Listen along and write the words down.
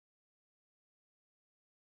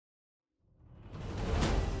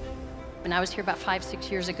When I was here about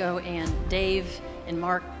 5-6 years ago, and Dave and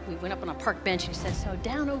Mark, we went up on a park bench and he said, so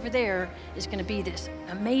down over there is going to be this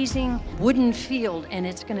amazing wooden field and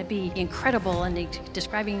it's going to be incredible, and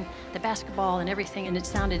describing the basketball and everything, and it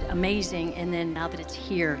sounded amazing. And then now that it's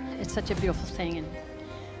here, it's such a beautiful thing, and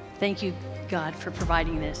thank you, God, for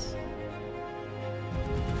providing this.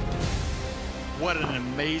 What an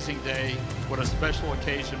amazing day. What a special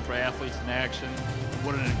occasion for athletes in action.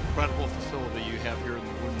 What an incredible facility you have here in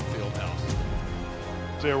the Wooden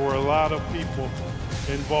Fieldhouse. There were a lot of people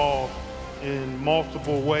involved in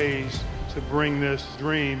multiple ways to bring this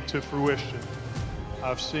dream to fruition.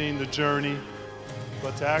 I've seen the journey,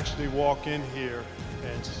 but to actually walk in here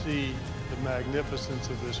and see the magnificence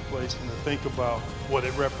of this place and to think about what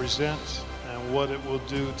it represents and what it will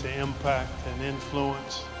do to impact and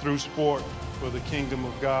influence through sport for the kingdom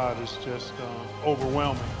of God is just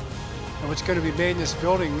overwhelming. And what's going to be made in this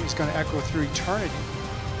building is going to echo through eternity.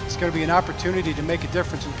 It's going to be an opportunity to make a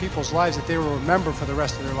difference in people's lives that they will remember for the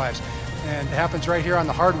rest of their lives. And it happens right here on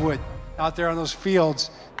the hardwood, out there on those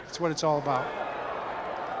fields. That's what it's all about.